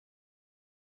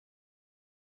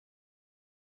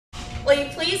Will you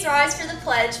please rise for the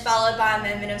pledge, followed by a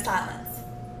moment of silence?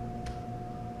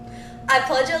 I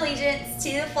pledge allegiance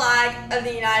to the flag of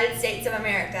the United States of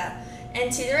America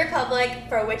and to the republic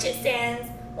for which it stands,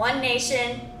 one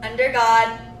nation, under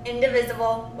God,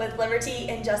 indivisible, with liberty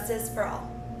and justice for all.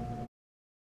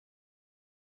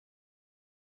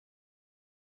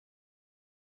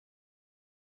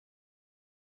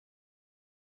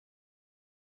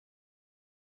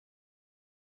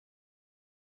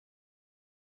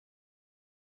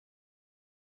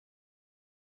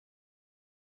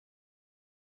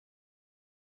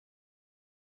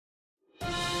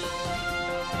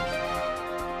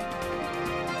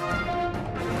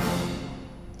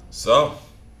 So,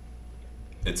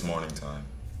 it's morning time.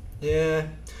 Yeah,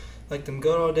 like them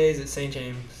good old days at St.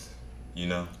 James. You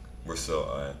know, we're still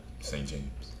at St.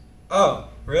 James. Oh,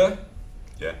 really?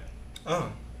 Yeah,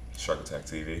 Oh, Shark Attack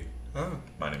TV. oh.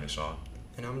 My name is Sean.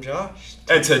 And I'm Josh.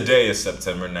 And today is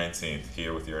September 19th,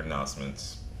 here with your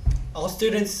announcements. All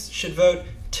students should vote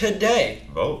today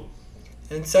Vote.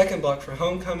 in second block for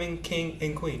homecoming king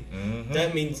and queen. Mm-hmm.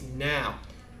 That means now.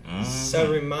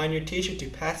 So remind your teacher to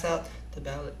pass out the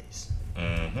ballots.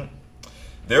 Mm-hmm.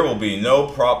 There will be no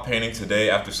prop painting today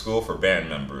after school for band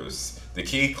members. The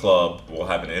Key Club will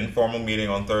have an informal meeting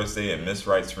on Thursday in Miss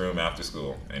Wright's room after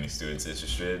school. Any students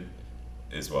interested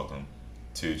is welcome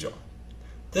to join.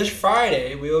 This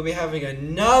Friday, we will be having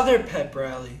another pep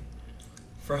rally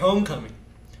for homecoming.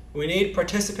 We need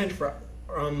participants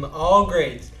from all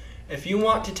grades. If you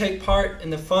want to take part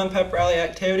in the fun pep rally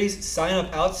activities, sign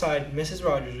up outside Mrs.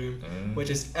 Rogers' room, which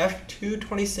is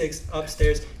F226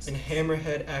 upstairs in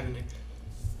Hammerhead Avenue.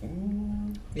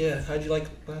 Ooh. Yeah, how'd you like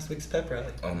last week's pep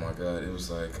rally? Oh my god, it was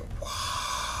like,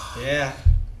 wow. Yeah.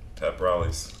 Pep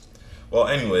rallies. Well,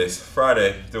 anyways,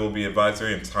 Friday, there will be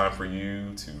advisory and time for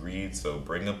you to read, so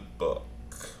bring a book.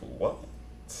 What?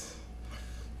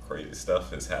 Crazy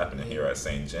stuff is happening here at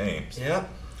St. James. Yeah.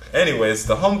 Anyways,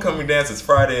 the homecoming dance is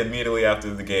Friday immediately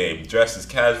after the game. Dress is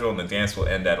casual and the dance will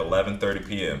end at 11:30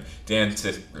 p.m.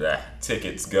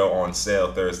 Tickets go on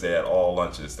sale Thursday at all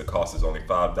lunches. The cost is only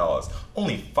 $5.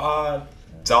 Only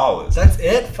 $5. That's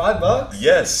it? $5?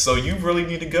 Yes, so you really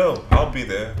need to go. I'll be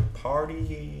there.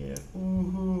 Party.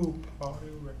 Woohoo. Party.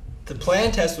 The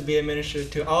plan test will be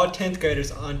administered to all 10th graders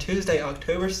on Tuesday,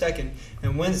 October 2nd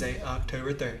and Wednesday,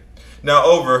 October 3rd. Now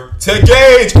over to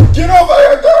Gage. Get over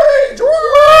here, Gage.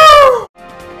 Woo!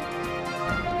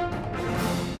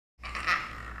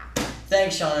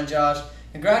 Thanks, Sean and Josh.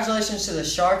 Congratulations to the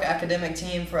Shark academic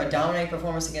team for a dominating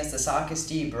performance against the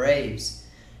Socastee Braves.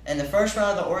 In the first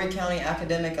round of the Horry County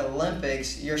Academic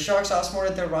Olympics, your Sharks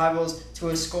outscored their rivals to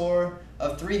a score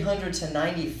of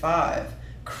 300-95,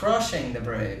 crushing the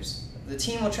Braves. The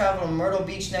team will travel to Myrtle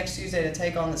Beach next Tuesday to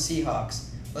take on the Seahawks.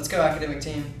 Let's go, academic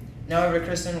team. Now over to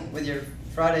Kristen with your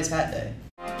Friday's Hat Day.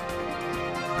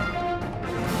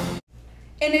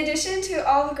 In addition to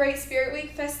all the Great Spirit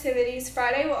Week festivities,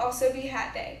 Friday will also be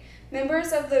Hat Day.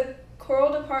 Members of the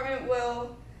choral department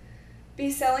will be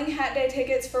selling Hat Day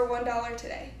tickets for $1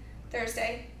 today,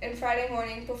 Thursday, and Friday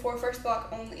morning before first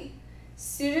block only.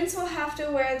 Students will have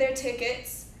to wear their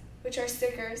tickets, which are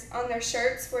stickers, on their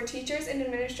shirts where teachers and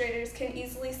administrators can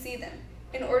easily see them.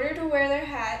 In order to wear their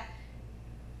hat,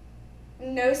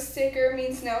 no sticker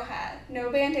means no hat. No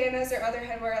bandanas or other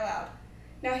headwear allowed.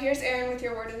 Now here's Erin with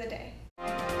your word of the day.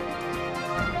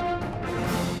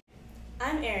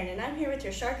 I'm Erin, and I'm here with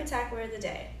your Shark Attack word of the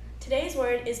day. Today's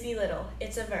word is belittle.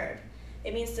 It's a verb.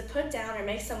 It means to put down or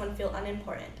make someone feel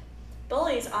unimportant.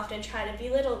 Bullies often try to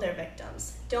belittle their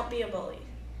victims. Don't be a bully.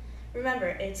 Remember,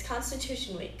 it's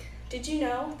Constitution Week. Did you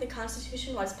know the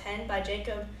Constitution was penned by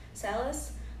Jacob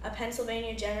Sellis, a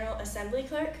Pennsylvania General Assembly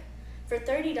clerk? For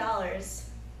 $30,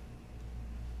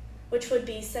 which would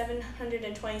be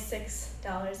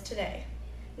 $726 today.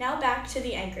 Now back to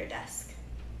the anchor desk.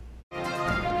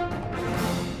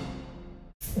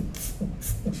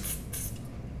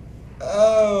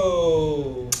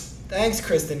 Oh, thanks,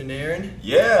 Kristen and Aaron.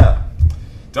 Yeah.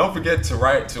 Don't forget to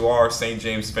write to our St.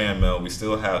 James fan mail. We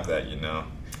still have that, you know.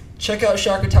 Check out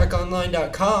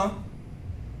sharkattackonline.com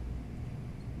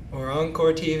or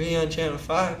Encore TV on Channel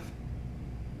 5.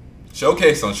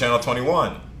 Showcase on Channel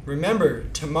 21. Remember,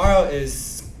 tomorrow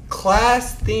is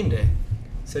class theme day,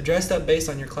 so dress up based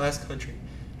on your class country.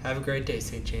 Have a great day,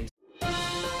 St. James.